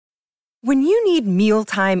When you need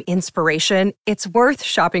mealtime inspiration, it's worth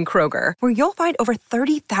shopping Kroger, where you'll find over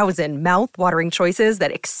 30,000 mouth-watering choices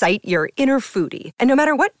that excite your inner foodie. And no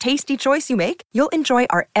matter what tasty choice you make, you'll enjoy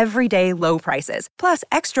our everyday low prices, plus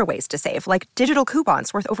extra ways to save, like digital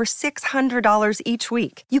coupons worth over $600 each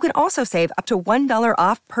week. You can also save up to $1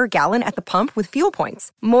 off per gallon at the pump with fuel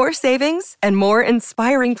points. More savings and more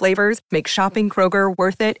inspiring flavors make shopping Kroger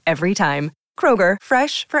worth it every time. Kroger,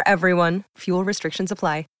 fresh for everyone. Fuel restrictions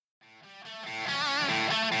apply.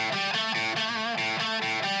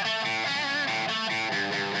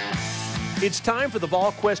 It's time for the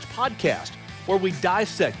VolQuest podcast, where we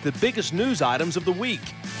dissect the biggest news items of the week.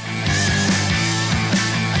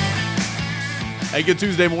 Hey, good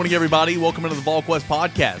Tuesday morning, everybody. Welcome into the VolQuest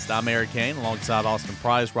podcast. I'm Eric Kane, alongside Austin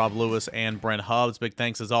Price, Rob Lewis, and Brent Hubbs. Big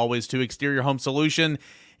thanks, as always, to Exterior Home Solution.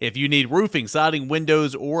 If you need roofing, siding,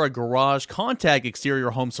 windows, or a garage, contact Exterior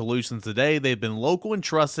Home Solutions today. They've been local and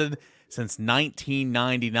trusted since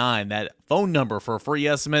 1999. That phone number for a free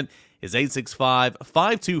estimate is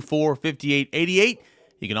 865-524-5888.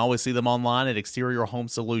 You can always see them online at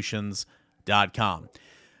exteriorhomesolutions.com.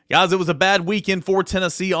 Guys, it was a bad weekend for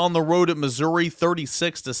Tennessee on the road at Missouri,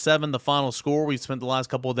 36-7, the final score. We've spent the last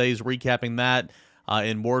couple of days recapping that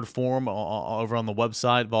in word form over on the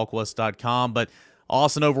website, volquest.com. But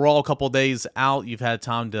Austin, overall, a couple of days out, you've had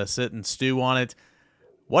time to sit and stew on it.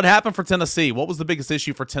 What happened for Tennessee? What was the biggest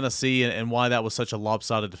issue for Tennessee and why that was such a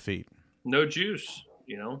lopsided defeat? No juice.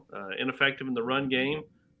 Ineffective in the run game,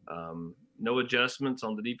 no adjustments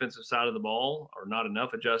on the defensive side of the ball, or not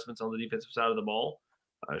enough adjustments on the defensive side of the ball.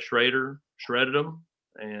 Schrader shredded them,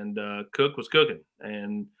 and Cook was cooking.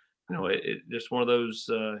 And, it just one of those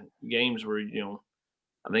games where,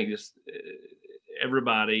 I think just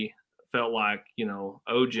everybody felt like,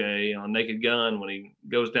 OJ on Naked Gun when he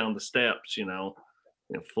goes down the steps,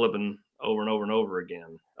 flipping over and over and over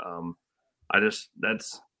again. That's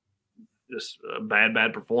just a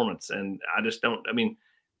bad performance. And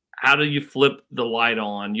how do you flip the light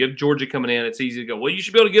on? You have Georgia coming in. It's easy to go, well, you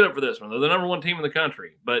should be able to get up for this one. They're the number one team in the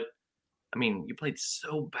country. But, you played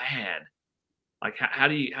so bad. Like, how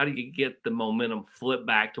do you get the momentum flip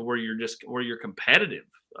back to where you're competitive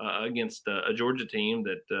against a Georgia team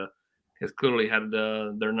that has clearly had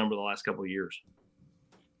their number the last couple of years?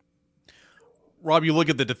 Rob, you look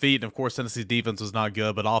at the defeat, and of course Tennessee's defense was not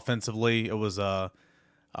good, but offensively it was a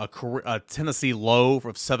Tennessee low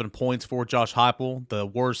of 7 points for Josh Heupel, the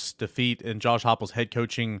worst defeat in Josh Heupel's head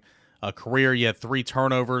coaching career. You had 3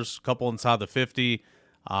 turnovers, a couple inside the 50.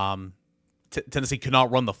 Tennessee could not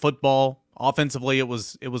run the football. Offensively, it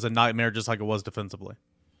was a nightmare, just like it was defensively.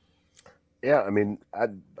 Yeah, I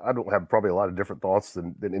don't have probably a lot of different thoughts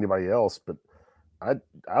than anybody else, but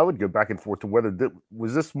I would go back and forth to whether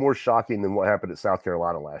was this more shocking than what happened at South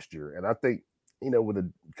Carolina last year. And I think, with a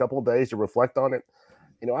couple of days to reflect on it,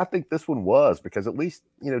 I think this one was, because at least,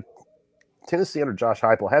 Tennessee under Josh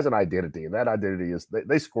Heupel has an identity, and that identity is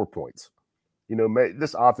they score points.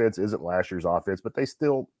 This offense isn't last year's offense, but they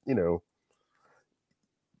still,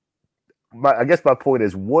 I guess my point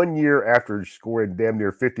is, 1 year after scoring damn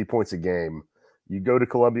near 50 points a game, you go to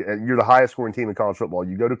Columbia, and you're the highest scoring team in college football.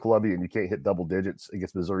 You go to Columbia and you can't hit double digits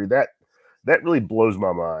against Missouri. That really blows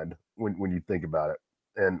my mind when you think about it.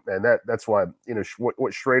 And that's why,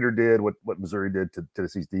 what Schrader did, what Missouri did to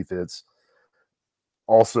Tennessee's defense,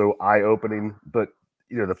 also eye-opening. But,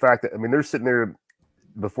 the fact that, they're sitting there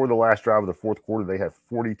before the last drive of the fourth quarter, they have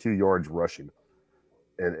 42 yards rushing.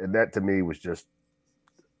 And that to me was just,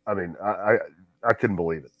 I couldn't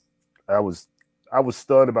believe it. I was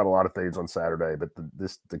stunned about a lot of things on Saturday, but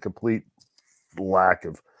the complete lack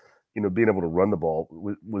of, being able to run the ball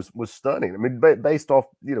was stunning. Based off,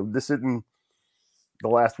 this isn't the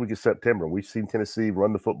last week of September. We've seen Tennessee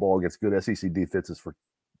run the football against good SEC defenses for,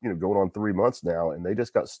 going on 3 months now, and they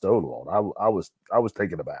just got stonewalled. I was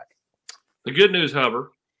taken aback. The good news, however,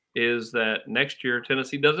 is that next year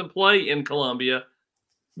Tennessee doesn't play in Columbia,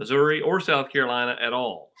 Missouri, or South Carolina at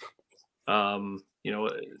all.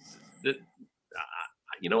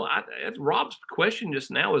 Rob's question just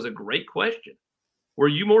now is a great question. Were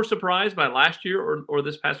you more surprised by last year or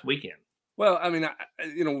this past weekend? Well, I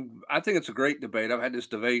think it's a great debate. I've had this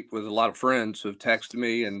debate with a lot of friends who have texted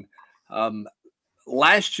me, and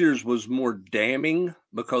last year's was more damning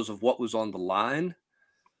because of what was on the line,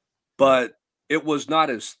 but it was not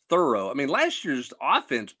as thorough. Last year's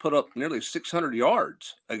offense put up nearly 600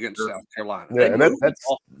 yards against South Carolina. Yeah, and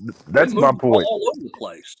that's my point. All over the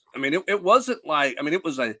place. It wasn't like, it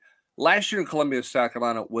was last year in Columbia, South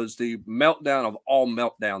Carolina was the meltdown of all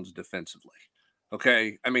meltdowns defensively.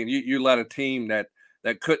 Okay. You let a team that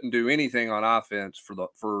couldn't do anything on offense for the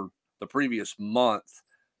previous month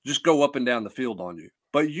just go up and down the field on you.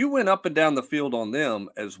 But you went up and down the field on them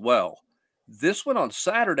as well. This one on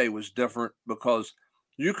Saturday was different because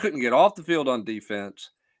you couldn't get off the field on defense,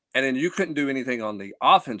 and then you couldn't do anything on the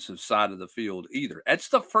offensive side of the field either. That's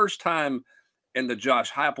the first time in the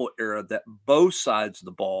Josh Heupel era that both sides of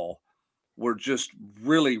the ball were just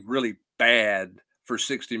really, really bad for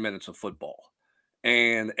 60 minutes of football.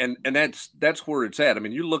 And that's where it's at. I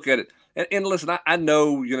mean, you look at it, and listen, I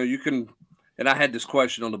know, you can, and I had this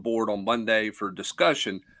question on the board on Monday for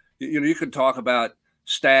discussion. You can talk about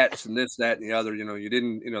stats and this, that, and the other. You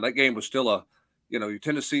didn't, that game was still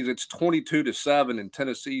Tennessee's, it's 22-7 in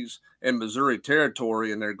Tennessee's and Missouri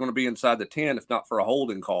territory, and they're going to be inside the 10 if not for a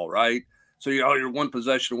holding call, right? So you're one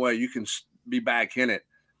possession away, you can be back in it.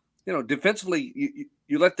 Defensively,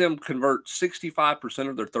 you let them convert 65%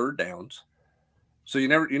 of their third downs. So you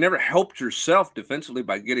never helped yourself defensively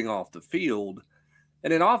by getting off the field.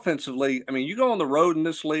 And then offensively, I mean, you go on the road in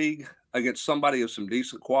this league against somebody of some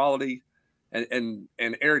decent quality, and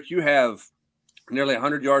Eric, you have nearly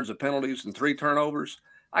 100 yards of penalties and 3 turnovers.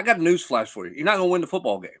 I got a news flash for you. You're not going to win the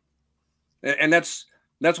football game. And that's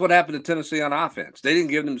what happened to Tennessee on offense. They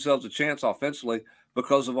didn't give themselves a chance offensively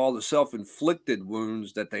because of all the self-inflicted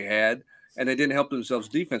wounds that they had, and they didn't help themselves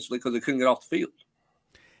defensively because they couldn't get off the field.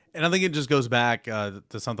 And I think it just goes back to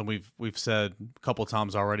something we've said a couple of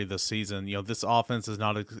times already this season. This offense is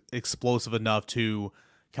not explosive enough to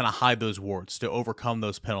kind of hide those warts, to overcome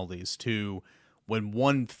those penalties, to when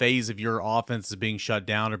one phase of your offense is being shut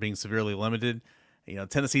down or being severely limited,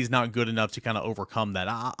 Tennessee's not good enough to kind of overcome that.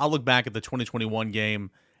 I look back at the 2021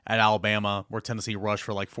 game at Alabama where Tennessee rushed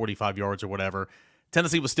for like 45 yards or whatever.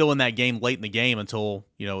 Tennessee was still in that game late in the game until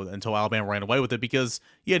Alabama ran away with it because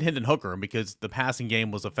you had Hendon Hooker and because the passing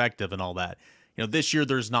game was effective and all that. This year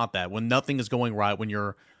there's not that. When nothing is going right, when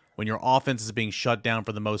your offense is being shut down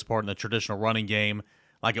for the most part in the traditional running game,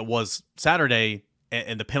 like it was Saturday,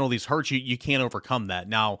 and the penalties hurt you, you can't overcome that.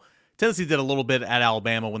 Now, Tennessee did a little bit at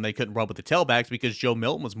Alabama when they couldn't run with the tailbacks because Joe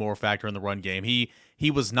Milton was more a factor in the run game. He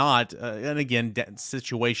was not, and again,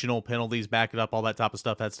 situational penalties, back it up, all that type of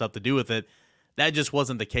stuff had stuff to do with it. That just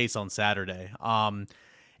wasn't the case on Saturday.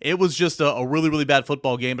 It was just a really, really bad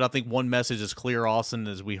football game, but I think one message is clear, Austin,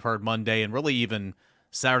 as we heard Monday and really even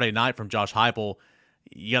Saturday night from Josh Heupel.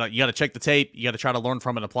 You gotta check the tape. You got to try to learn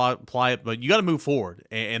from it and apply it, but you got to move forward.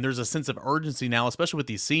 And there's a sense of urgency now, especially with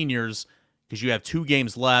these seniors, because you have 2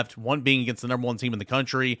 games left, one being against the number 1 team in the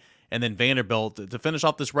country, and then Vanderbilt to finish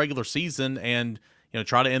off this regular season and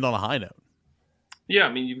try to end on a high note. Yeah,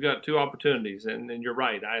 I mean, you've got 2 opportunities, and you're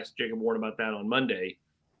right. I asked Jacob Warren about that on Monday.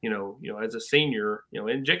 As a senior,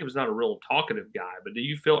 and Jacob's not a real talkative guy, but do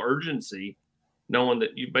you feel urgency knowing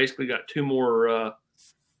that you basically got 2 more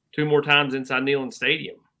times inside Neyland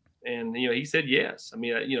Stadium? And he said yes. I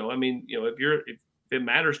mean, if it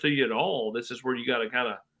matters to you at all, this is where you got to kind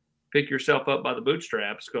of pick yourself up by the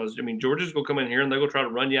bootstraps, because Georgia's gonna come in here and they're gonna try to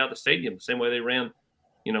run you out of the stadium the same way they ran,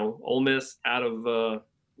 Ole Miss out of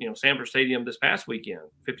Sanford Stadium this past weekend,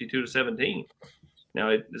 52-17. Now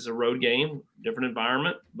it's a road game, different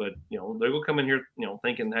environment, but they're gonna come in here,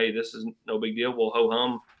 thinking, hey, this is no big deal. We'll ho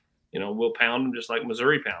hum, we'll pound them just like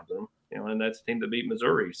Missouri pounded them, and that's the team that beat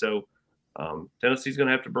Missouri. So Tennessee's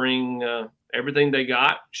gonna have to bring everything they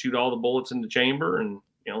got, shoot all the bullets in the chamber, and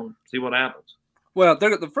see what happens. Well,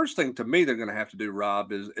 the first thing to me they're going to have to do,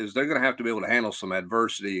 Rob, is they're going to have to be able to handle some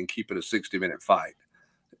adversity and keep it a 60-minute fight.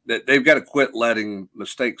 They've got to quit letting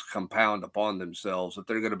mistakes compound upon themselves if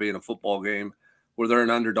they're going to be in a football game where they're an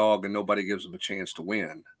underdog and nobody gives them a chance to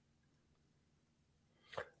win.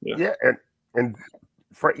 Yeah, and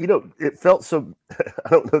it felt so – I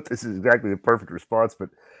don't know if this is exactly the perfect response, but,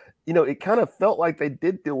 it kind of felt like they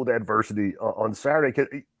did deal with adversity on Saturday because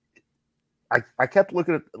 – I kept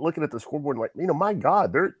looking at the scoreboard like, my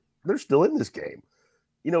God, they're still in this game.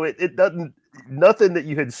 It doesn't, nothing that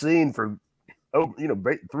you had seen for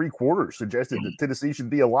 3 quarters suggested that Tennessee should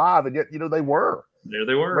be alive, and yet they were. There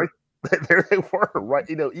they were. Right, there they were. Right,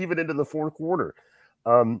 even into the 4th quarter.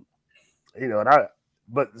 So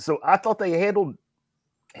I thought they handled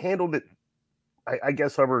it. I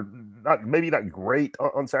guess, however, maybe not great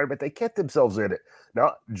on Saturday, but they kept themselves in it.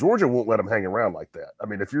 Now, Georgia won't let them hang around like that. I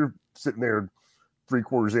mean, if you're sitting there 3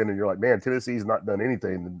 quarters in and you're like, man, Tennessee's not done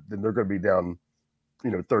anything, then they're going to be down,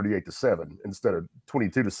 38-7 instead of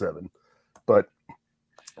 22-7. But,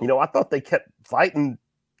 I thought they kept fighting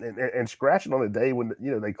and scratching on a day when,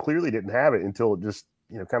 they clearly didn't have it until it just,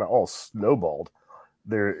 kind of all snowballed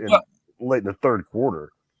there late in the 3rd quarter.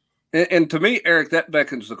 And to me, Eric, that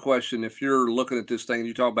beckons the question, if you're looking at this thing and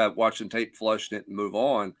you talk about watching tape, flushing it, and move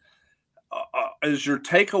on, is your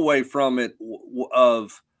takeaway from it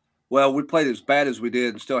of well, we played as bad as we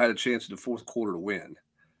did and still had a chance in the fourth quarter to win,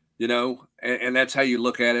 and that's how you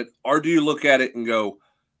look at it. Or do you look at it and go,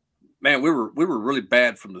 man, we were really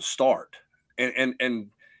bad from the start and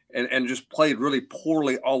just played really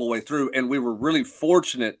poorly all the way through. And we were really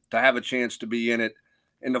fortunate to have a chance to be in it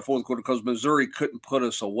in the fourth quarter because Missouri couldn't put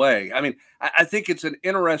us away. I mean, I think it's an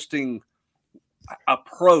interesting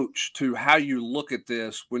approach to how you look at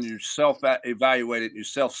this when you self-evaluate it and you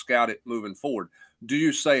self-scout it moving forward. Do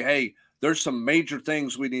you say, hey, there's some major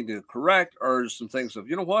things we need to correct, or some things of,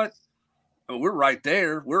 you know what, we're right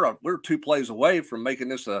there. We're 2 plays away from making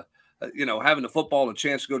this having the football a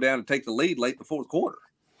chance to go down and take the lead late in the fourth quarter.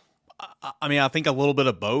 I mean, I think a little bit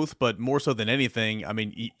of both, but more so than anything, I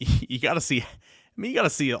mean, you got to see. I mean, you got to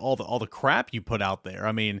see all the crap you put out there.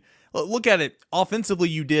 I mean, look at it offensively.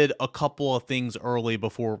 You did a couple of things early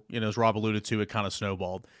before, as Rob alluded to, it kind of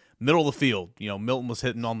snowballed. Middle of the field, Milton was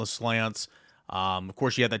hitting on the slants. Of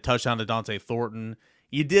course, you had that touchdown to Dante Thornton.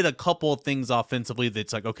 You did a couple of things offensively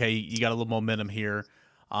that's like, okay, you got a little momentum here.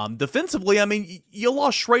 Defensively, I mean, you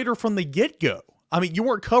lost Schrader from the get-go. I mean, you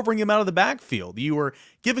weren't covering him out of the backfield. You were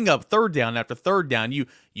giving up third down after third down. You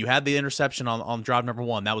had the interception on drive number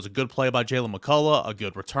 1. That was a good play by Jalen McCullough, a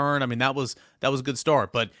good return. I mean, that was a good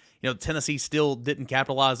start. But Tennessee still didn't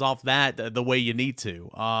capitalize off that the way you need to.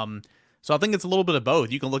 So I think it's a little bit of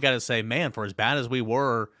both. You can look at it and say, man, for as bad as we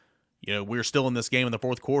were, we're still in this game in the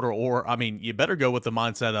fourth quarter. Or, I mean, you better go with the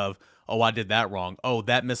mindset of, oh, I did that wrong. Oh,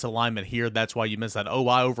 that misalignment here, that's why you missed that. Oh,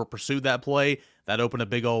 I over-pursued that play. That opened a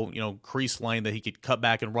big old, crease lane that he could cut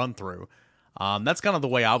back and run through. That's kind of the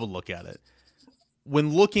way I would look at it.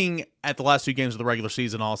 When looking at the last 2 games of the regular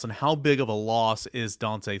season, Austin, how big of a loss is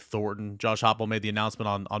Dante Thornton? Josh Heupel made the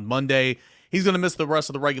announcement on Monday. He's going to miss the rest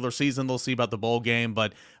of the regular season. They'll see about the bowl game.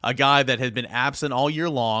 But a guy that had been absent all year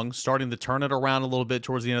long, starting to turn it around a little bit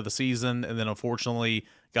towards the end of the season, and then unfortunately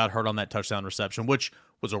got hurt on that touchdown reception, which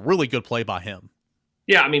was a really good play by him.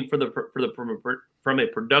 Yeah, I mean, from a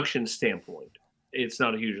production standpoint, it's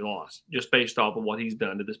not a huge loss just based off of what he's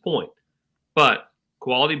done to this point. But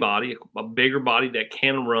quality body, a bigger body that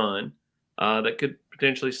can run, that could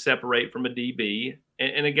potentially separate from a DB,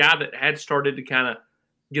 and a guy that had started to kind of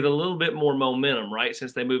get a little bit more momentum, right,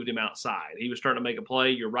 since they moved him outside. He was starting to make a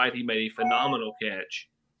play. You're right. He made a phenomenal catch,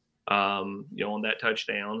 on that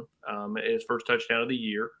touchdown, his first touchdown of the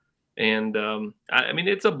year. And, I mean,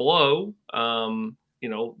 it's a blow,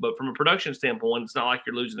 but from a production standpoint, it's not like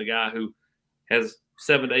you're losing a guy who has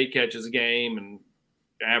 7 to 8 catches a game and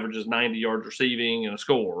averages 90 yards receiving and a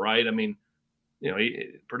score, right? I mean,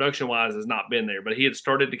 production-wise has not been there, but he had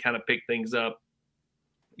started to kind of pick things up.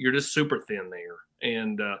 You're just super thin there.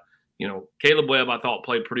 And, Caleb Webb, I thought,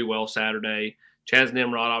 played pretty well Saturday. Chaz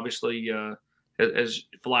Nimrod, obviously, has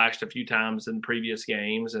flashed a few times in previous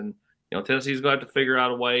games. And, Tennessee's going to have to figure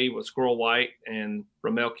out a way with Squirrel White and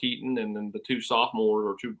Ramel Keaton and then the 2 sophomores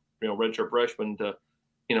or 2, redshirt freshmen to,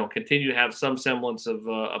 continue to have some semblance of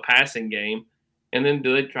a passing game. And then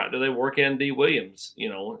do they work in D. Williams?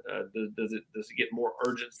 Does it get more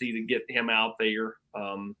urgency to get him out there?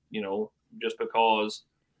 Just because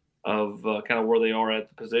of kind of where they are at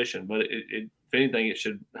the position. But if anything, it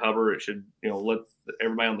should hover. It should let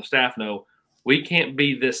everybody on the staff know we can't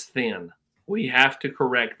be this thin. We have to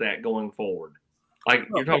correct that going forward. Like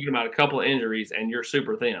you're talking about a couple of injuries and you're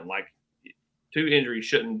super thin. Like 2 injuries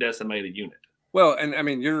shouldn't decimate a unit. Well, and I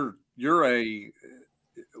mean,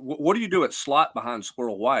 what do you do at slot behind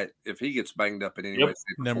Squirrel White if he gets banged up in any way?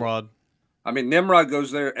 Nimrod. I mean, Nimrod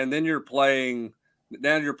goes there, and then you're playing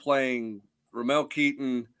Ramel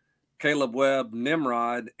Keaton, Caleb Webb,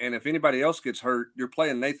 Nimrod, and if anybody else gets hurt, you're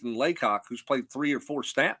playing Nathan Laycock, who's played 3 or 4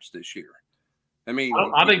 snaps this year. I mean,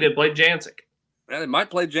 I think they played Jancic. They might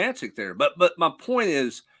play Jancic there, but my point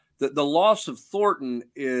is that the loss of Thornton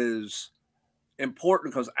is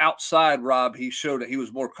important because outside Rob, he showed that he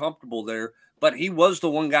was more comfortable there, but he was the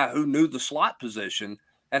one guy who knew the slot position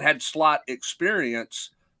and had slot experience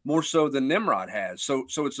more so than Nimrod has. So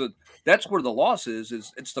that's where the loss is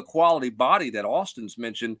it's the quality body that Austin's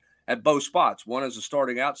mentioned at both spots, one as a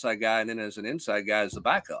starting outside guy and then as an inside guy as the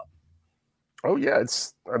backup. Oh yeah.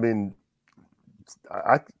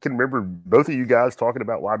 I can remember both of you guys talking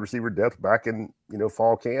about wide receiver depth back in,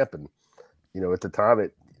 fall camp. And, at the time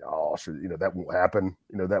that won't happen,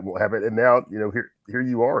 that won't happen. And now, here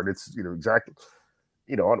you are. And it's, exactly,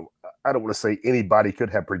 I don't want to say anybody could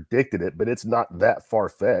have predicted it, but it's not that far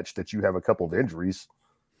fetched that you have a couple of injuries,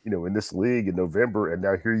 in this league in November. And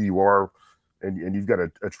now here you are and you've got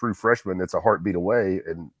a true freshman that's a heartbeat away.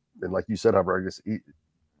 And like you said, I guess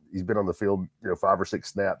he's been on the field, 5 or 6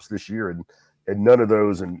 snaps this year and none of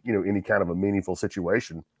those in, any kind of a meaningful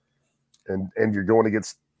situation. And you're going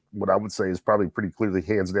against what I would say is probably pretty clearly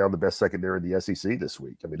hands down the best secondary in the SEC this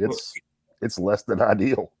week. I mean, it's less than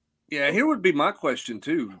ideal. Yeah, here would be my question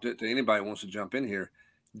too to anybody who wants to jump in here.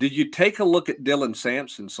 Did you take a look at Dylan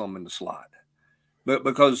Sampson some in the slot? But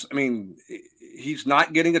because I mean, he's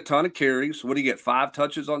not getting a ton of carries. What did he get? 5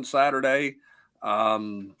 touches on Saturday,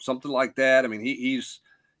 something like that. I mean, he's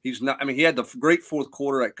not. I mean, he had the great fourth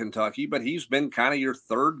quarter at Kentucky, but he's been kind of your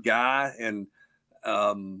third guy, and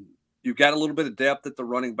you've got a little bit of depth at the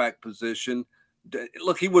running back position.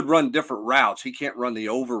 Look, he would run different routes. He can't run the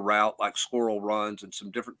over route like squirrel runs and some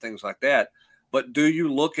different things like that. But do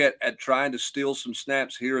you look at trying to steal some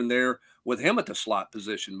snaps here and there with him at the slot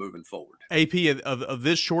position moving forward? AP, of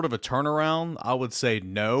this short of a turnaround, I would say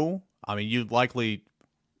no. I mean, you'd likely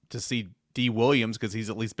to see D. Williams because he's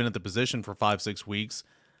at least been at the position for 5-6 weeks.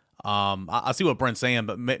 I see what Brent's saying,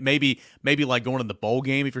 but maybe like going to the bowl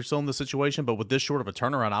game if you're still in the situation. But with this short of a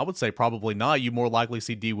turnaround, I would say probably not. You more likely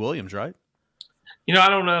see D. Williams, right? I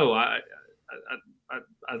don't know. I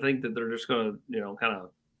think that they're just going to, kind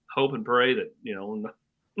of hope and pray that,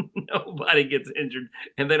 nobody gets injured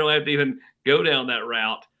and they don't have to even go down that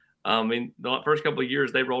route. I mean, the first couple of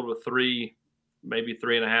years they rolled with 3, maybe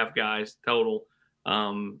 3.5 guys total,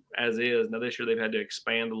 as is. Now this year they've had to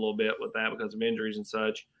expand a little bit with that because of injuries and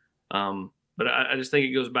such. But I just think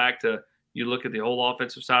it goes back to, you look at the whole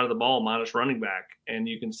offensive side of the ball minus running back, and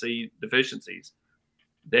you can see deficiencies,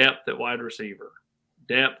 depth at wide receiver,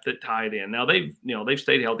 depth at tight end. Now they've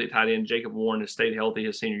stayed healthy at tight end. Jacob Warren has stayed healthy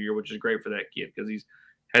his senior year, which is great for that kid because he's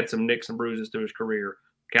had some nicks and bruises through his career.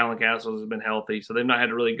 Callan Castles has been healthy, so they've not had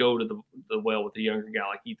to really go to the well with a younger guy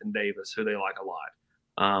like Ethan Davis, who they like a lot.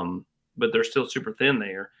 But they're still super thin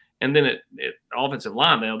there. And then at offensive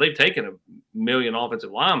line, now they've taken 1 million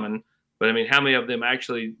offensive linemen, but I mean, how many of them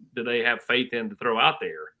actually do they have faith in to throw out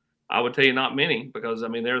there? I would tell you not many, because I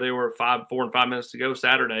mean, there they were 4 and 5 minutes to go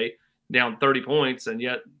Saturday, down 30 points, and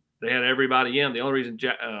yet they had everybody in. The only reason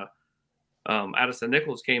Addison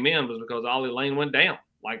Nichols came in was because Ollie Lane went down.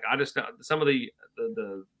 Like, I just, some of the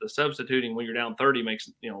substituting when you're down 30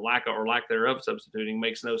 makes, lack thereof substituting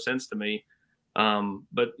makes no sense to me.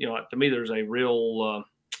 But to me, there's a real,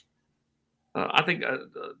 I think a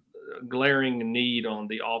glaring need on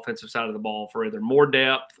the offensive side of the ball for either more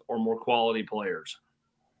depth or more quality players.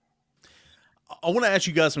 I want to ask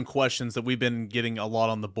you guys some questions that we've been getting a lot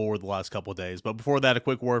on the board the last couple of days. But before that, a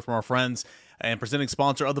quick word from our friends and presenting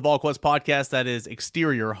sponsor of the VolQuest podcast, that is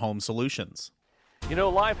Exterior Home Solutions.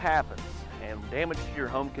 Life happens, and damage to your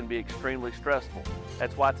home can be extremely stressful.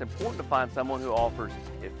 That's why it's important to find someone who offers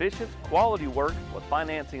efficient, quality work with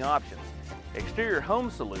financing options. Exterior Home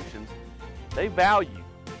Solutions, they value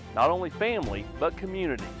not only family, but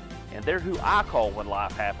community. And they're who I call when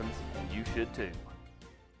life happens, and you should too.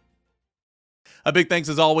 A big thanks,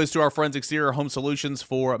 as always, to our friends Exterior Home Solutions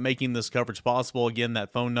for making this coverage possible. Again,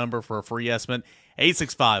 that phone number for a free estimate,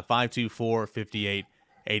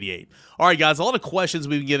 865-524-5888. All right, guys, a lot of questions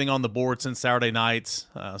we've been getting on the board since Saturday night,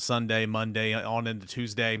 Sunday, Monday, on into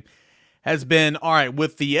Tuesday, has been, all right,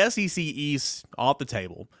 with the SEC East off the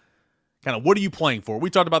table, kind of what are you playing for? We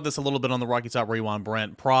talked about this a little bit on the Rocky Top Rewind,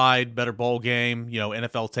 Brent. Pride, better bowl game,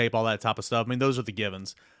 NFL tape, all that type of stuff. I mean, those are the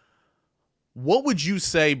givens. What would you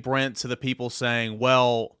say, Brent, to the people saying,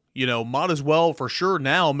 well, might as well for sure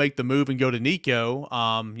now make the move and go to Nico,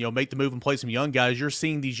 make the move and play some young guys. You're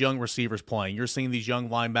seeing these young receivers playing. You're seeing these young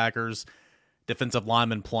linebackers, defensive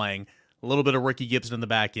linemen playing, a little bit of Ricky Gibson in the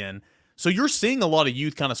back end. So you're seeing a lot of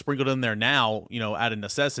youth kind of sprinkled in there now, out of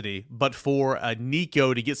necessity. But for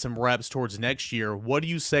Nico to get some reps towards next year, what do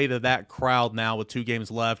you say to that crowd now with 2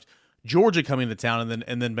 games left, Georgia coming to town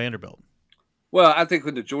and then Vanderbilt? Well, I think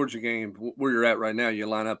with the Georgia game, where you're at right now, you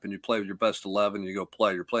line up and you play with your best 11. You go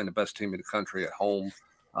play. You're playing the best team in the country at home.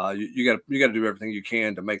 You got to do everything you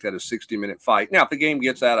can to make that a 60-minute fight. Now, if the game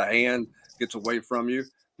gets out of hand, gets away from you,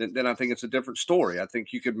 then I think it's a different story. I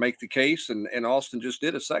think you could make the case, and Austin just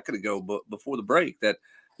did a second ago, but before the break, that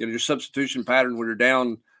your substitution pattern when you're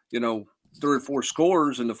down, 3 or 4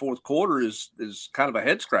 scores in the fourth quarter is kind of a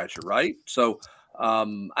head scratcher, right? So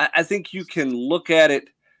I think you can look at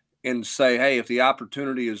it and say, hey, if the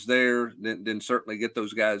opportunity is there, then certainly get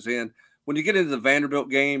those guys in. When you get into the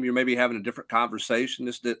Vanderbilt game, you're maybe having a different conversation.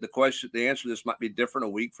 The answer to this might be different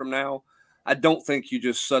a week from now. I don't think you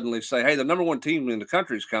just suddenly say, hey, the number 1 team in the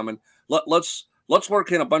country is coming. Let's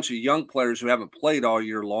work in a bunch of young players who haven't played all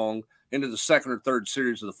year long into the second or third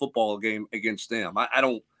series of the football game against them. I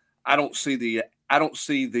don't see the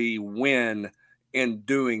win in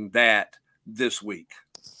doing that this week.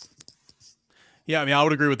 Yeah, I mean, I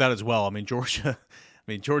would agree with that as well. I mean,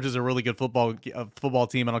 Georgia's a really good football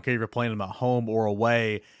team. I don't care if you're playing them at home or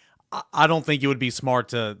away. I don't think it would be smart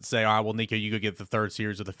to say, all right, well, Nico, you go get the third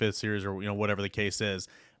series or the fifth series or whatever the case is.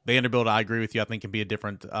 Vanderbilt, I agree with you. I think can be a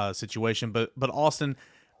different situation. But Austin,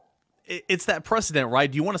 it's that precedent, right?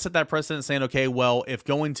 Do you want to set that precedent saying, okay, well, if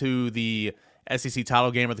going to the SEC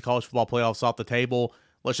title game or the college football playoffs off the table,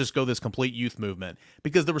 let's just go this complete youth movement?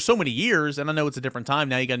 Because there were so many years, and I know it's a different time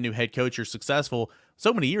now. You got a new head coach, you're successful.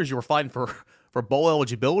 So many years you were fighting for bowl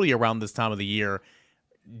eligibility around this time of the year.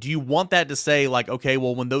 Do you want that to say, like, okay,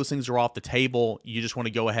 well, when those things are off the table, you just want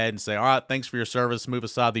to go ahead and say, all right, thanks for your service, move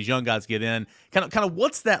aside, these young guys get in? Kind of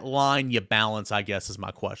what's that line you balance, I guess, is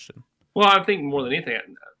my question. Well, I think more than anything,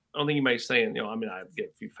 I don't think you may say, I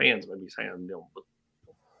get a few fans maybe saying,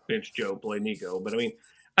 bench Joe, play Nico. But,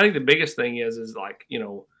 I think the biggest thing is like,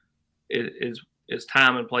 is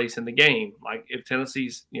time and place in the game. Like if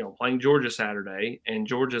Tennessee's, playing Georgia Saturday and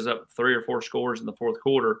Georgia's up 3 or 4 scores in the fourth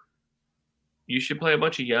quarter, you should play a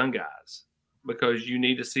bunch of young guys because you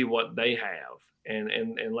need to see what they have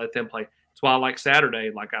and let them play. That's why I like Saturday.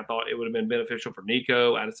 Like I thought it would have been beneficial for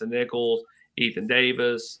Nico, Addison Nichols, Ethan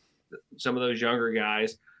Davis, some of those younger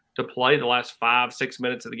guys to play the last 5-6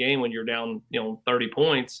 minutes of the game when you're down, 30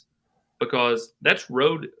 points, because that's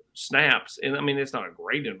road snaps. And it's not a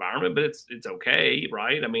great environment, but it's okay.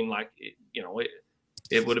 Right.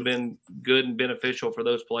 It would have been good and beneficial for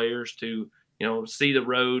those players to, see a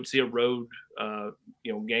road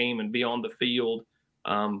game and be on the field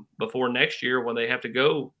before next year when they have to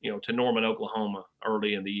go, to Norman, Oklahoma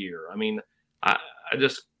early in the year. I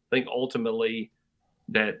just think ultimately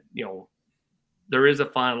that, there is a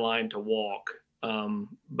fine line to walk.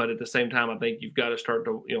 But at the same time, I think you've got to start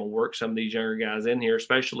to, work some of these younger guys in here,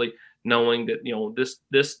 especially knowing that,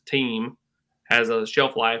 this team has a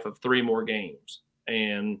shelf life of 3 more games.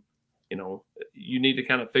 And, you need to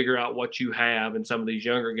kind of figure out what you have in some of these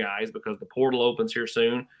younger guys because the portal opens here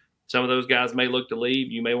soon. Some of those guys may look to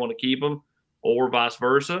leave. You may want to keep them or vice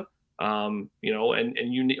versa. And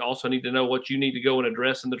you also need to know what you need to go and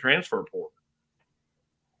address in the transfer portal.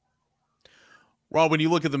 Rob, when you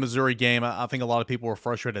look at the Missouri game, I think a lot of people were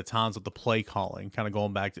frustrated at times with the play calling, kind of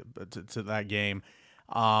going back to that game.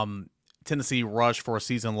 Tennessee rushed for a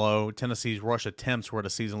season low. Tennessee's rush attempts were at a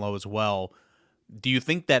season low as well. Do you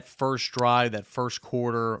think that first drive, that first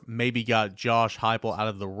quarter, maybe got Josh Heupel out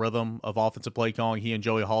of the rhythm of offensive play calling, he and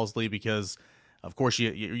Joey Halsley? Because, of course,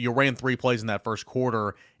 you ran 3 plays in that first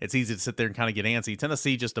quarter. It's easy to sit there and kind of get antsy.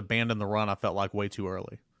 Tennessee just abandoned the run, I felt like, way too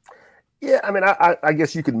early. Yeah, I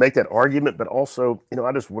guess you could make that argument, but also,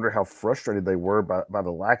 I just wonder how frustrated they were by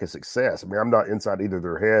the lack of success. I'm not inside either of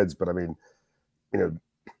their heads, but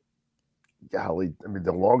golly,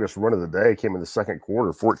 the longest run of the day came in the second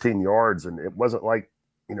quarter, 14 yards, and it wasn't like,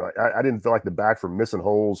 I didn't feel like the backs were missing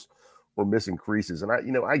holes or missing creases. And I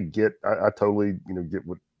totally, get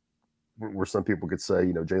where some people could say,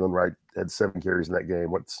 Jalen Wright had 7 carries in that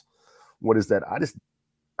game. What is that? I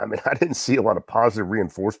didn't see a lot of positive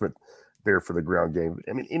reinforcement there for the ground game.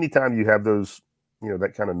 Anytime you have those,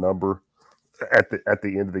 that kind of number at the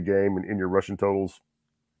end of the game and in your rushing totals,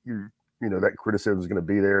 that criticism is going to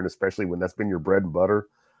be there, and especially when that's been your bread and butter.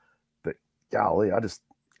 But golly, I just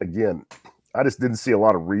didn't see a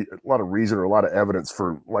lot of reason or a lot of evidence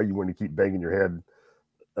for why you want to keep banging your head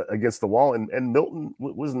against the wall. And Milton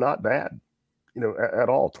was not bad, at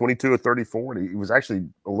all. 22 of 34. And he was actually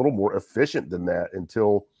a little more efficient than that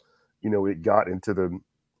until, it got into the,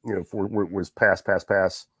 where it was pass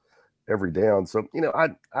every down. So,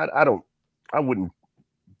 I wouldn't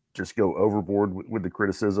just go overboard with the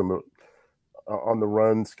criticism on the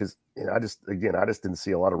runs because I just didn't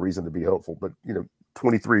see a lot of reason to be hopeful. But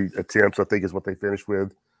 23 attempts I think is what they finished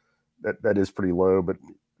with. That is pretty low, but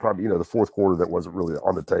probably the fourth quarter that wasn't really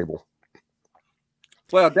on the table.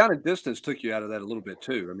 Well, down and distance took you out of that a little bit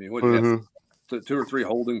too. What you have 2 or 3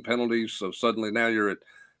 holding penalties, so suddenly now you're at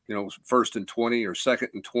 1st and 20 or 2nd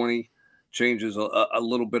and 20, changes a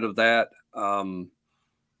little bit of that.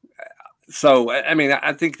 So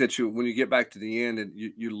I think that when you get back to the end and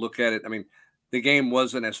you look at it, the game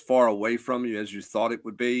wasn't as far away from you as you thought it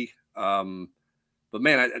would be. But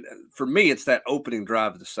man, for me, it's that opening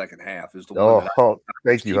drive of the second half is the one.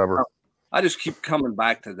 Thank you, Hubbard. I just keep coming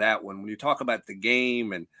back to that one. When you talk about the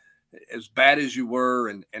game and as bad as you were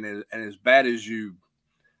and as bad as you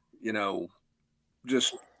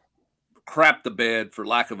just crap the bed, for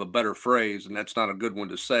lack of a better phrase, and that's not a good one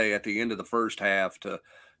to say, at the end of the first half to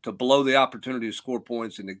blow the opportunity to score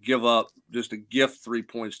points and to give up, just to gift 3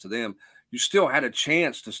 points to them. You still had a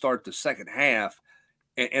chance to start the second half.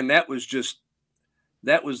 And that was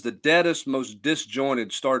the deadest, most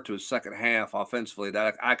disjointed start to a second half offensively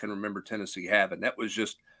that I can remember Tennessee having. That was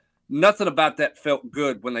just nothing about that felt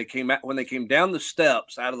good when they came down the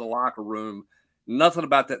steps out of the locker room. Nothing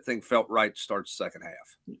about that thing felt right to start the second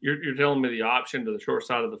half. You're telling me the option to the short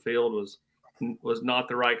side of the field was not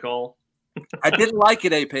the right call? I didn't like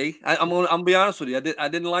it, AP. I'm gonna be honest with you. I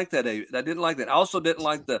didn't like that. I didn't like that. I also didn't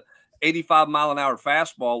like the 85-mile-an-hour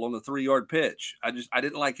fastball on the 3-yard pitch. I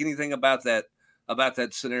didn't like anything about that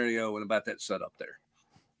scenario and about that setup there.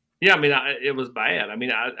 Yeah, I mean, it was bad. I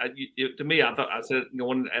mean, to me, I said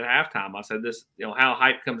going at halftime, I said this, how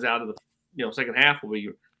hype comes out of the second half will be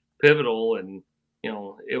pivotal, and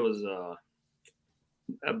it was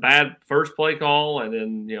a bad first play call, and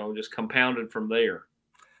then just compounded from there.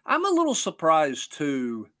 I'm a little surprised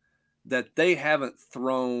too that they haven't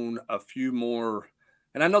thrown a few more,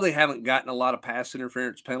 and I know they haven't gotten a lot of pass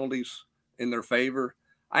interference penalties in their favor.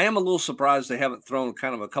 I am a little surprised they haven't thrown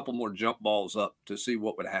kind of a couple more jump balls up to see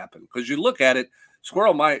what would happen. Because you look at it,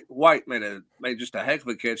 Squirrel White made just a heck of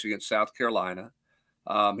a catch against South Carolina.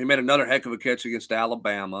 He made another heck of a catch against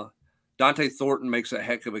Alabama. Dante Thornton makes a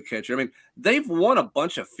heck of a catch. I mean, they've won a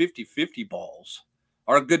bunch of 50-50 balls,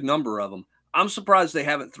 or a good number of them. I'm surprised they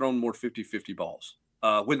haven't thrown more 50-50 balls.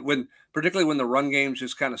 Particularly when the run game's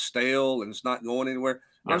just kind of stale and it's not going anywhere.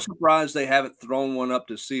 Yeah. I'm surprised they haven't thrown one up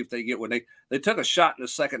to see if they get one. They took a shot in the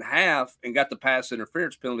second half and got the pass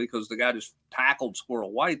interference penalty because the guy just tackled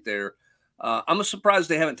Squirrel White there. I'm surprised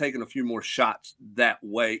they haven't taken a few more shots that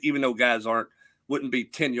way, even though guys wouldn't be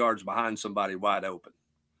 10 yards behind somebody wide open.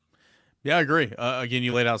 Yeah, I agree. Again,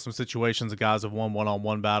 you laid out some situations of guys have won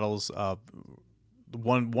one-on-one battles.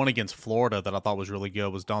 One against Florida that I thought was really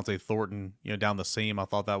good was Dante Thornton, down the seam. I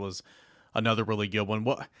thought that was another really good one.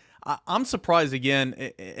 Well, I'm surprised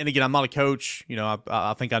again, and again, I'm not a coach.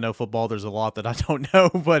 I think I know football. There's a lot that I don't know,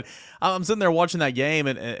 but I'm sitting there watching that game,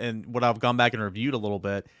 and what I've gone back and reviewed a little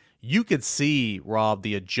bit. You could see, Rob,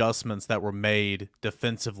 the adjustments that were made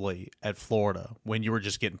defensively at Florida when you were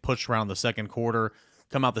just getting pushed around the second quarter.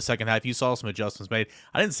 Come out the second half, you saw some adjustments made.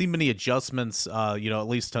 I didn't see many adjustments, at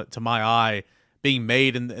least to my eye, being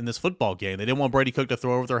made in this football game. They didn't want Brady Cook to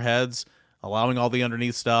throw over their heads, allowing all the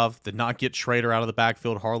underneath stuff, did not get Schrader out of the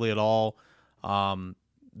backfield hardly at all.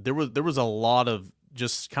 There was a lot of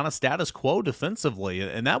just kind of status quo defensively,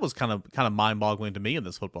 and that was kind of mind-boggling to me in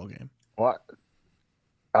this football game. Well,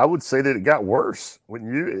 I would say that it got worse when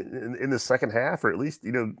you in the second half, or at least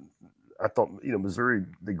I thought Missouri,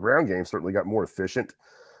 the ground game certainly got more efficient.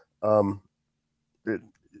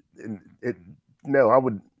 No, I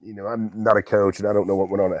would, I'm not a coach and I don't know what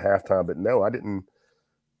went on at halftime, but no, I didn't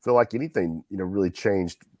feel like anything, really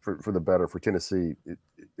changed for the better for Tennessee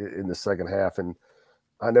in the second half. And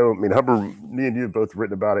I know, Hubbard, me and you have both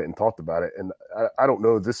written about it and talked about it. And I don't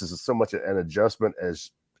know if this is so much an adjustment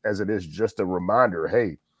as it is just a reminder,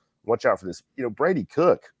 hey, watch out for this. Brady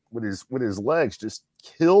Cook with his legs just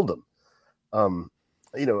killed him.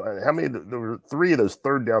 How many? There were 3 of those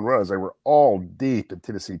third down runs. They were all deep in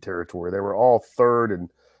Tennessee territory. They were all third, and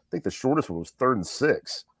I think the shortest one was 3rd and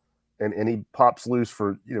 6. And he pops loose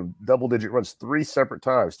for double-digit runs 3 separate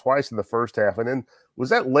times, twice in the first half. And then was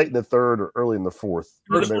that late in the third or early in the fourth?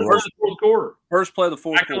 First quarter. First play of the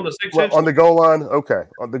fourth quarter. On the goal line. Okay,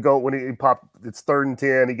 on the goal when he popped, it's 3rd and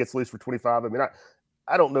 10. He gets loose for 25.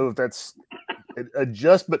 I don't know if that's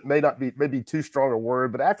adjustment maybe too strong a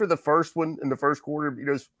word, but after the first one in the first quarter,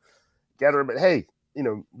 gather. But hey,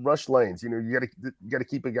 rush lanes. You got to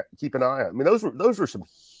keep an eye on. Those were some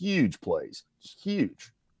huge plays, just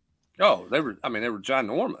huge. Oh, they were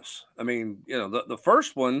ginormous. The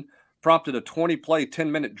first one prompted a 20-play,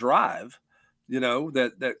 10-minute drive.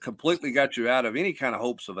 That completely got you out of any kind of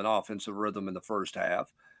hopes of an offensive rhythm in the first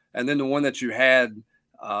half, and then the one that you had.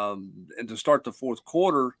 And to start the fourth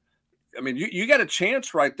quarter, you got a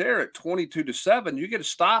chance right there at 22-7. You get to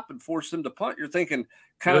stop and force them to punt. You're thinking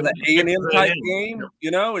kind of the A&M type game.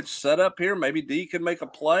 It's set up here. Maybe D can make a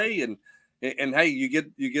play, and hey, you get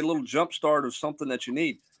a little jump start of something that you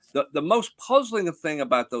need. The most puzzling thing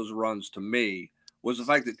about those runs to me was the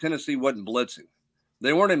fact that Tennessee wasn't blitzing.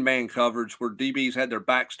 They weren't in man coverage where DBs had their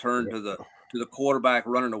backs turned to the quarterback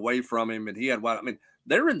running away from him, and he had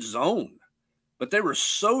they're in zone. But they were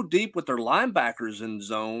so deep with their linebackers in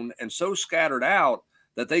zone and so scattered out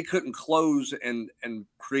that they couldn't close and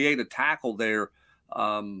create a tackle there.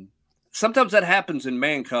 Sometimes that happens in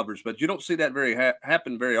man coverage, but you don't see that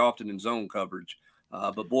happen very often in zone coverage.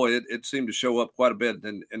 But boy, it seemed to show up quite a bit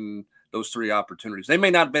in those 3 opportunities. They may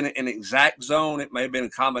not have been in exact zone. It may have been a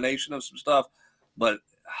combination of some stuff, but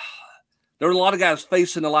there were a lot of guys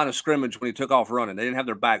facing the line of scrimmage when he took off running. They didn't have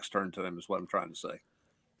their backs turned to him, is what I'm trying to say.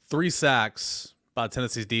 3 sacks by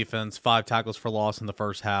Tennessee's defense, 5 tackles for loss in the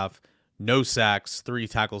first half. no sacks, 3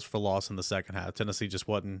 tackles for loss in the second half. Tennessee just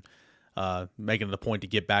wasn't making it a point to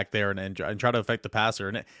get back there and try to affect the passer.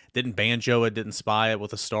 And it didn't banjo it, didn't spy it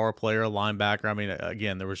with a star player, a linebacker. I mean,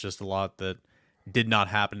 again, there was just a lot that did not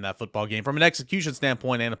happen in that football game from an execution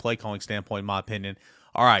standpoint and a play calling standpoint, in my opinion.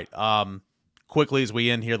 All right, quickly as we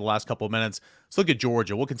end here the last couple of minutes, let's look at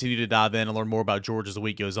Georgia. We'll continue to dive in and learn more about Georgia as the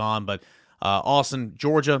week goes on. But Austin,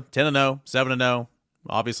 Georgia, 10-0, 7-0.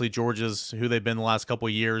 Obviously, Georgia's who they've been the last couple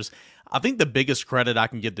of years. I think the biggest credit I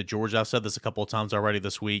can give to Georgia, I've said this a couple of times already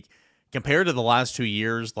this week, compared to the last 2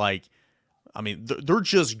 years, they're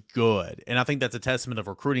just good. And I think that's a testament of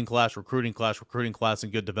recruiting class,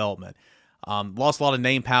 and good development. Lost a lot of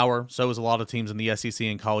name power, so is a lot of teams in the SEC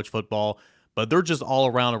and college football, but they're just all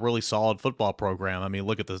around a really solid football program. I mean,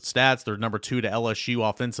 look at the stats. They're number 2 to LSU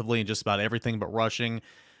offensively in just about everything but rushing,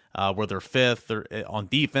 where they're 5th. They're on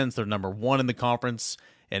defense. They're number 1 in the conference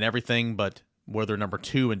and everything, but where they're number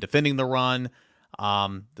 2 in defending the run.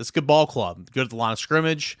 This is a good ball club, good at the line of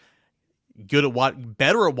scrimmage,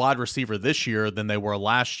 better at wide receiver this year than they were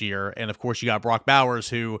last year. And of course, you got Brock Bowers,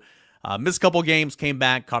 who missed a couple games, came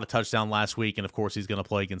back, caught a touchdown last week, and of course, he's going to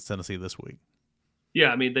play against Tennessee this week.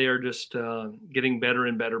 Yeah, I mean, they are just getting better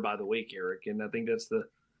and better by the week, Eric. And I think that's the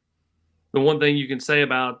one thing you can say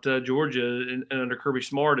about Georgia and under Kirby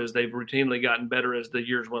Smart is they've routinely gotten better as the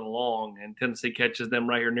years went along, and Tennessee catches them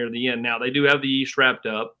right here near the end. Now, they do have the East wrapped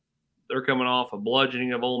up. They're coming off a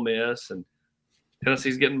bludgeoning of Ole Miss, and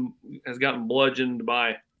Tennessee has gotten bludgeoned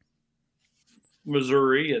by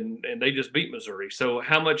Missouri, and they just beat Missouri. So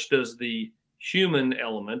how much does the human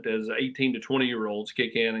element as 18 to 20-year-olds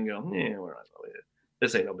kick in and go, we're not really,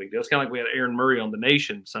 this ain't no big deal. It's kind of like we had Aaron Murray on The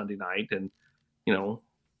Nation Sunday night, and,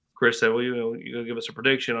 Chris said, well, you're going to give us a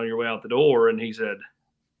prediction on your way out the door. And he said,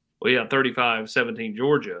 well, yeah, 35-17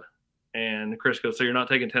 Georgia. And Chris goes, so you're not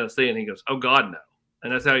taking Tennessee? And he goes, oh, God, no.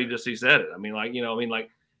 And that's how he said it. I mean,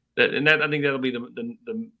 that, and that, I think that'll be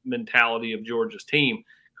the mentality of Georgia's team.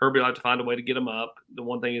 Kirby will have to find a way to get them up. The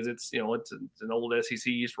one thing is it's an old SEC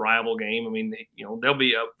East rival game. I mean, they'll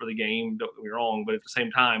be up for the game, don't get me wrong, but at the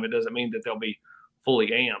same time, it doesn't mean that they'll be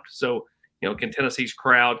fully amped. So, can Tennessee's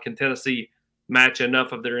crowd, can Tennessee match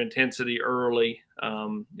enough of their intensity early,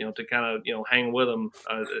 to kind of, hang with them?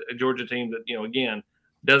 A Georgia team that, again,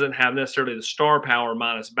 doesn't have necessarily the star power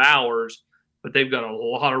minus Bowers, but they've got a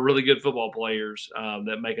lot of really good football players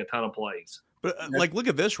that make a ton of plays. But look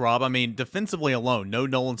at this, Rob. I mean, defensively alone, no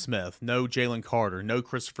Nolan Smith, no Jalen Carter, no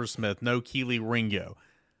Christopher Smith, no Keely Ringo.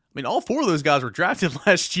 I mean, all 4 of those guys were drafted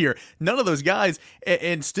last year. None of those guys,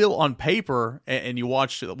 and still on paper, and you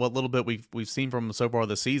watch what little bit we've seen from them so far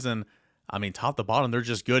this season. I mean, top to bottom, they're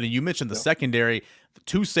just good. And you mentioned the secondary,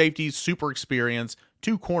 2 safeties, super experienced,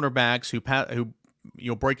 2 cornerbacks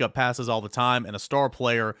who break up passes all the time, and a star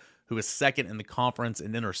player who is 2nd in the conference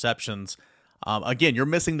in interceptions. Again, you're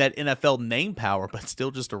missing that NFL name power, but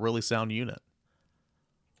still just a really sound unit.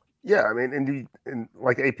 Yeah, I mean, and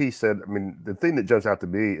like AP said, I mean, the thing that jumps out to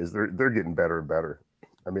me is they're getting better and better.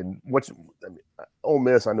 I mean, Ole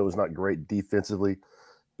Miss, I know, is not great defensively,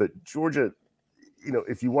 but Georgia,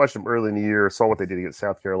 if you watched them early in the year, saw what they did against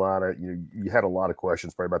South Carolina, you had a lot of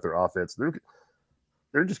questions probably about their offense.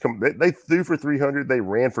 They're just coming. They threw for 300. They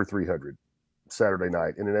ran for 300 Saturday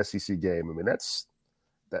night in an SEC game. I mean, that's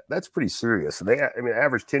pretty serious. And they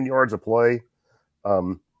average 10 yards a play. I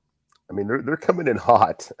mean, they're coming in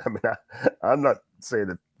hot. I mean, I'm not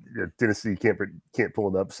saying that Tennessee can't pull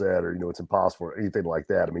an upset or it's impossible or anything like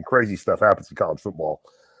that. I mean, crazy stuff happens in college football,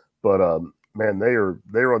 but man,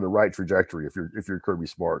 they're on the right trajectory if you're Kirby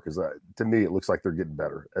Smart, because to me it looks like they're getting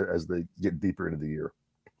better as they get deeper into the year.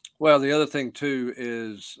 Well, the other thing too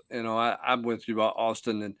is I'm with you about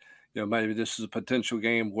Austin, and maybe this is a potential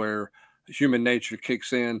game where human nature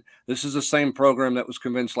kicks in. This is the same program that was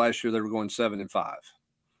convinced last year they were going 7-5.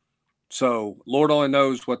 So Lord only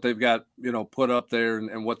knows what they've got, put up there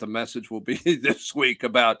and what the message will be this week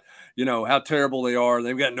about, how terrible they are.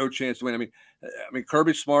 They've got no chance to win. I mean,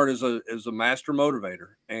 Kirby Smart is a master motivator,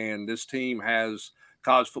 and this team has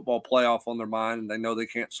college football playoff on their mind, and they know they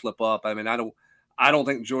can't slip up. I mean, I don't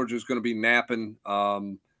think Georgia is going to be napping.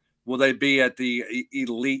 Will they be at the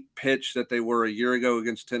elite pitch that they were a year ago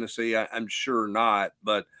against Tennessee? I'm sure not,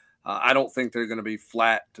 but I don't think they're going to be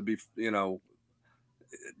flat to be,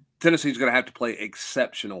 Tennessee's going to have to play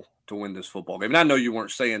exceptional to win this football game. And I know you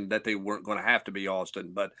weren't saying that they weren't going to have to be,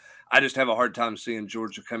 Austin, but I just have a hard time seeing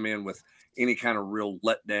Georgia come in with any kind of real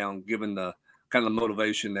letdown, given the kind of the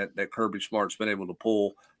motivation that Kirby Smart's been able to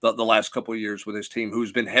pull the last couple of years with his team,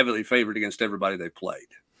 who's been heavily favored against everybody they played.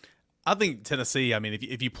 I think Tennessee, I mean,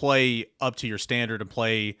 if you play up to your standard and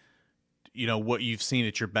play what you've seen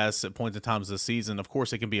at your best at points in times this season. Of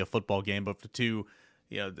course, it can be a football game, but to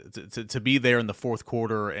be there in the fourth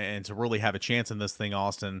quarter and to really have a chance in this thing,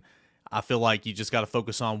 Austin, I feel like you just got to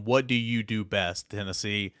focus on what do you do best,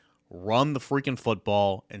 Tennessee. Run the freaking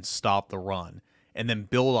football and stop the run, and then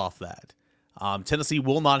build off that. Tennessee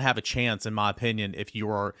will not have a chance, in my opinion, if you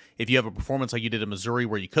have a performance like you did in Missouri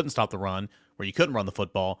where you couldn't stop the run, where you couldn't run the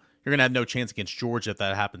football. You're going to have no chance against Georgia if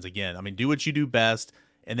that happens again. I mean, do what you do best,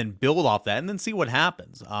 and then build off that, and then see what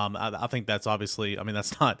happens. I think that's obviously,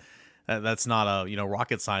 that's not a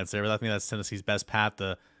rocket science there, but I think that's Tennessee's best path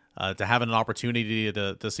to having an opportunity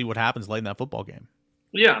to see what happens late in that football game.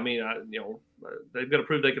 Yeah, they've got to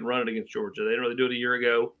prove they can run it against Georgia. They didn't really do it a year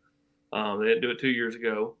ago. They didn't do it 2 years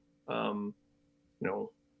ago. Can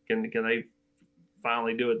they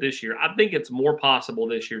finally do it this year? I think it's more possible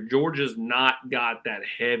this year. Georgia's not got that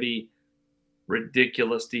heavy,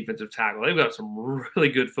 ridiculous defensive tackle. They've got some really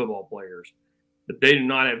good football players, but they do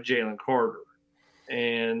not have Jalen Carter.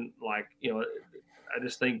 And I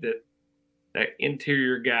just think that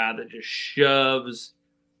interior guy that just shoves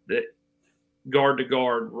that guard to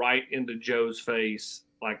guard right into Joe's face.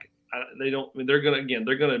 They're going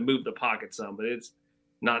to move the pocket some, but it's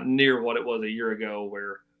not near what it was a year ago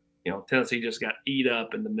where, Tennessee just got eat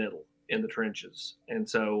up in the middle in the trenches. And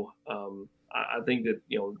so I think that,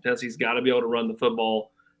 Tennessee's got to be able to run the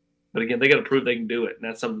football, but again, they got to prove they can do it. And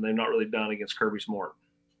that's something they've not really done against Kirby Smart.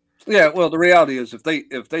 Yeah. Well, the reality is if they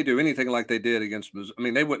do anything like they did against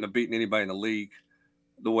Missouri, they wouldn't have beaten anybody in the league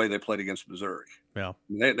the way they played against Missouri. Yeah.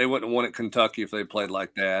 They wouldn't have won at Kentucky if they played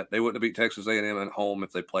like that. They wouldn't have beat Texas A&M at home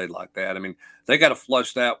if they played like that. They got to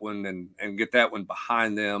flush that one and get that one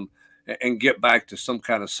behind them and get back to some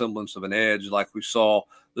kind of semblance of an edge like we saw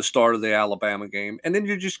the start of the Alabama game. And then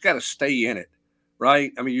you just got to stay in it,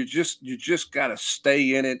 right? You just got to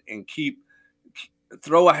stay in it and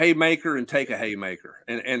throw a haymaker and take a haymaker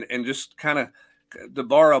and just kind of, to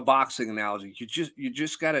borrow a boxing analogy, you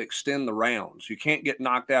just got to extend the rounds. You can't get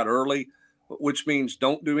knocked out early, which means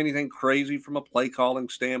don't do anything crazy from a play calling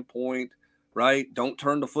standpoint, right? Don't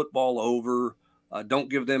turn the football over. Don't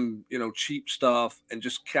give them, cheap stuff, and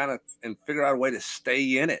just kind of figure out a way to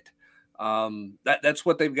stay in it. That's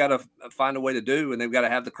what they've got to find a way to do, and they've got to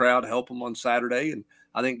have the crowd help them on Saturday. And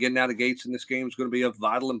I think getting out of gates in this game is going to be of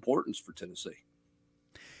vital importance for Tennessee.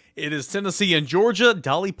 It is Tennessee and Georgia.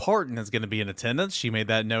 Dolly Parton is going to be in attendance. She made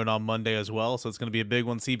that known on Monday as well, so it's going to be a big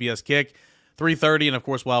one. CBS Kick, 3:30, and of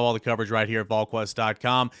course we'll have all the coverage right here at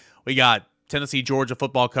VolQuest.com. We got Tennessee-Georgia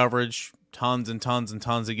football coverage, tons and tons and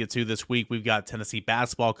tons to get to this week. We've got Tennessee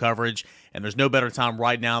basketball coverage, and there's no better time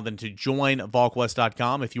right now than to join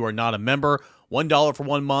VolQuest.com if you are not a member. $1 for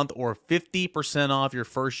 1 month or 50% off your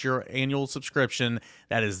first year annual subscription.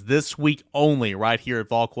 That is this week only right here at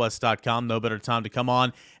VolQuest.com. No better time to come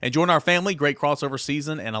on and join our family. Great crossover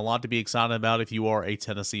season and a lot to be excited about if you are a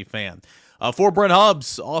Tennessee fan. For Brent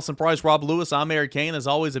Hubbs, Austin Price, Rob Lewis, I'm Eric Kane. As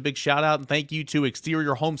always, a big shout out and thank you to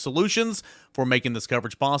Exterior Home Solutions for making this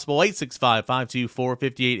coverage possible.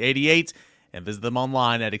 865-524-5888 and visit them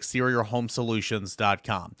online at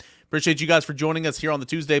exteriorhomesolutions.com. Appreciate you guys for joining us here on the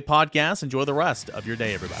Tuesday podcast. Enjoy the rest of your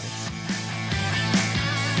day, everybody.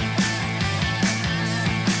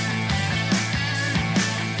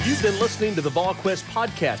 You've been listening to the VolQuest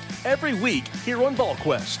podcast every week here on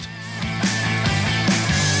VolQuest.